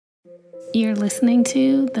You're listening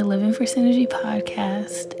to the Living for Synergy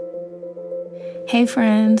podcast. Hey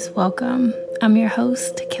friends, welcome. I'm your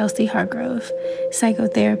host, Kelsey Hargrove,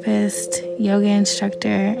 psychotherapist, yoga instructor,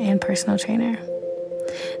 and personal trainer.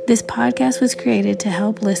 This podcast was created to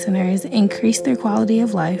help listeners increase their quality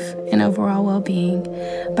of life and overall well-being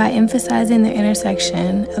by emphasizing the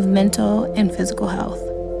intersection of mental and physical health.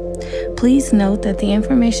 Please note that the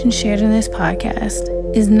information shared in this podcast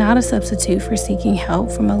is not a substitute for seeking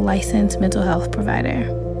help from a licensed mental health provider.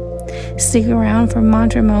 Stick around for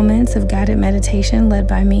mantra moments of guided meditation led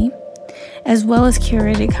by me, as well as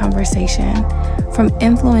curated conversation from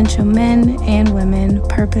influential men and women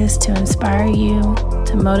purposed to inspire you,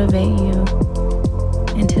 to motivate you,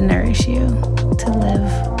 and to nourish you to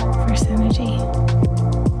live for synergy.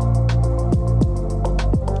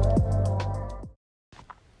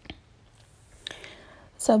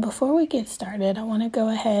 So before we get started, I want to go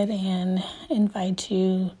ahead and invite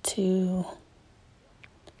you to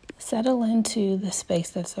settle into the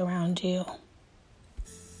space that's around you.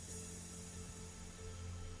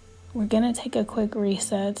 We're going to take a quick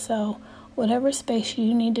reset, so whatever space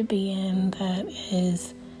you need to be in that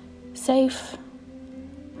is safe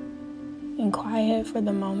and quiet for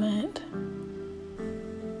the moment,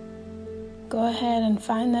 go ahead and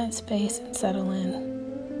find that space and settle in.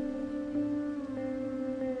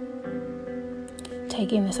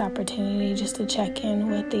 Taking this opportunity just to check in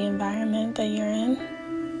with the environment that you're in,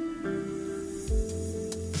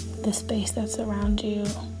 the space that's around you.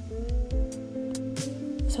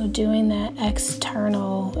 So doing that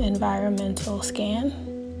external environmental scan,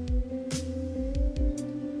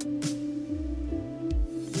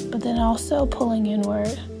 but then also pulling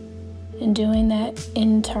inward and doing that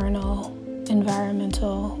internal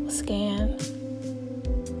environmental scan.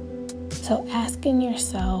 So asking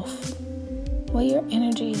yourself what your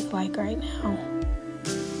energy is like right now,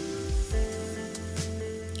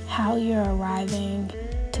 how you're arriving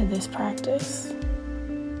to this practice.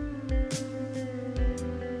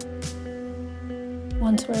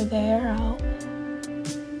 Once we're there, I'll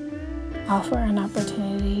offer an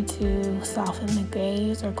opportunity to soften the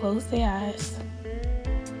gaze or close the eyes.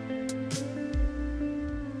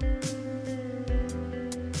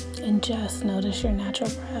 And just notice your natural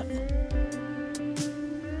breath.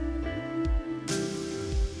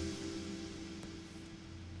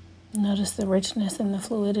 Notice the richness and the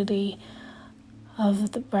fluidity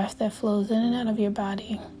of the breath that flows in and out of your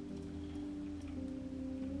body.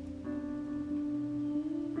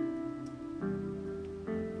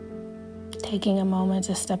 Taking a moment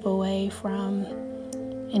to step away from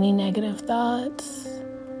any negative thoughts,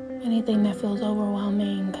 anything that feels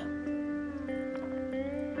overwhelming,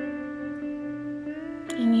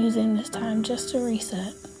 and using this time just to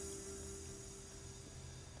reset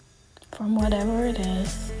from whatever it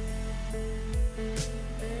is.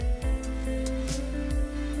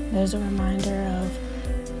 There's a reminder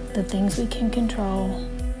of the things we can control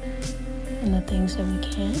and the things that we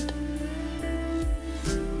can't.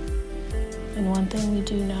 And one thing we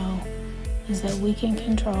do know is that we can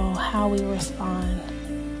control how we respond.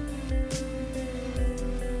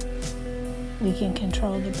 We can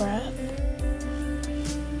control the breath.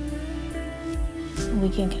 We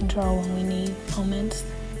can control when we need moments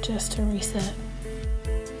just to reset.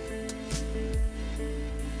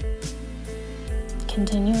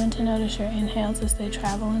 Continuing to notice your inhales as they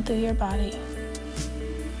travel in through your body.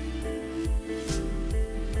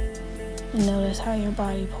 And notice how your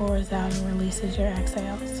body pours out and releases your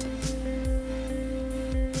exhales.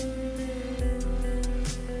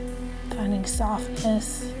 Finding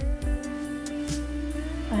softness,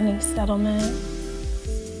 finding settlement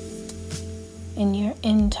in your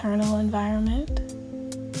internal environment.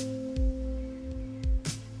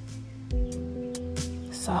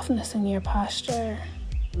 Softness in your posture,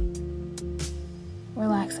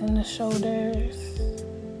 relaxing the shoulders,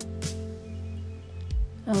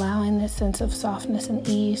 allowing this sense of softness and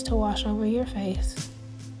ease to wash over your face.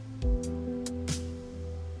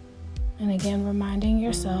 And again, reminding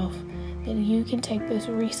yourself that you can take this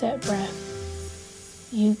reset breath.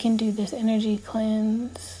 You can do this energy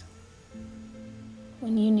cleanse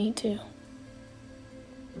when you need to.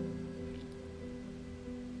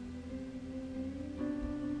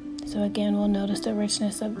 So again, we'll notice the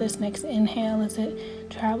richness of this next inhale as it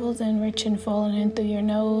travels in rich and full and in through your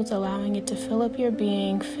nose, allowing it to fill up your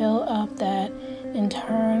being, fill up that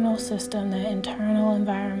internal system, that internal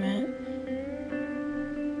environment.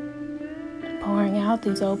 Pouring out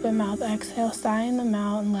these open mouth exhales, sighing them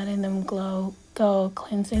out and letting them go,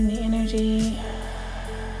 cleansing the energy.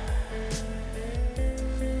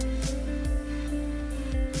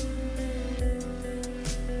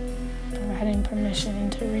 providing permission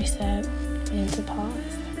to reset and to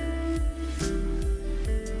pause.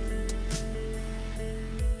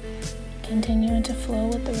 Continuing to flow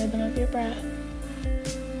with the rhythm of your breath.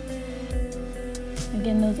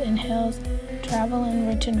 Again, those inhales travel in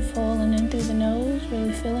rich and full and in through the nose,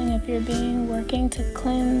 really filling up your being, working to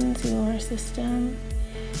cleanse your system.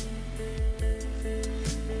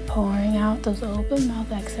 Pouring out those open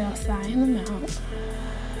mouth exhales, sigh in the mouth.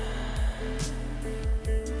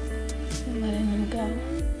 And letting them go.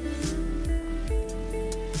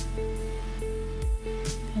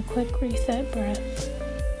 A quick reset breath.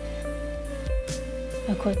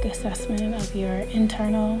 A quick assessment of your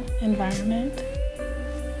internal environment,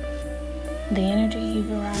 the energy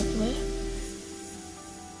you've arrived with.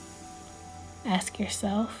 Ask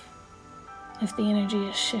yourself if the energy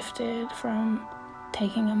is shifted from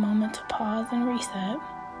taking a moment to pause and reset,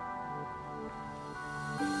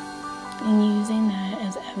 and using that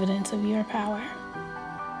as evidence of your power,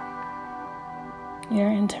 your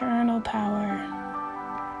internal power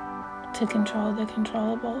to control the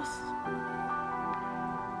controllables.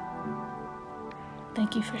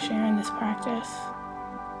 Thank you for sharing this practice.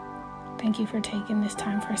 Thank you for taking this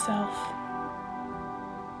time for self.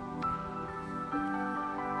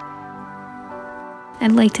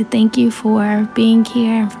 I'd like to thank you for being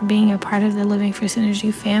here and for being a part of the Living for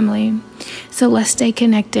Synergy family. So let's stay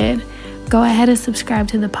connected. Go ahead and subscribe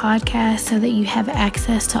to the podcast so that you have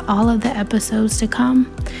access to all of the episodes to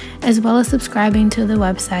come, as well as subscribing to the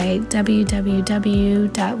website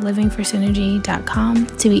www.livingforsynergy.com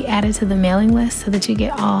to be added to the mailing list so that you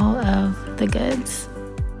get all of the goods.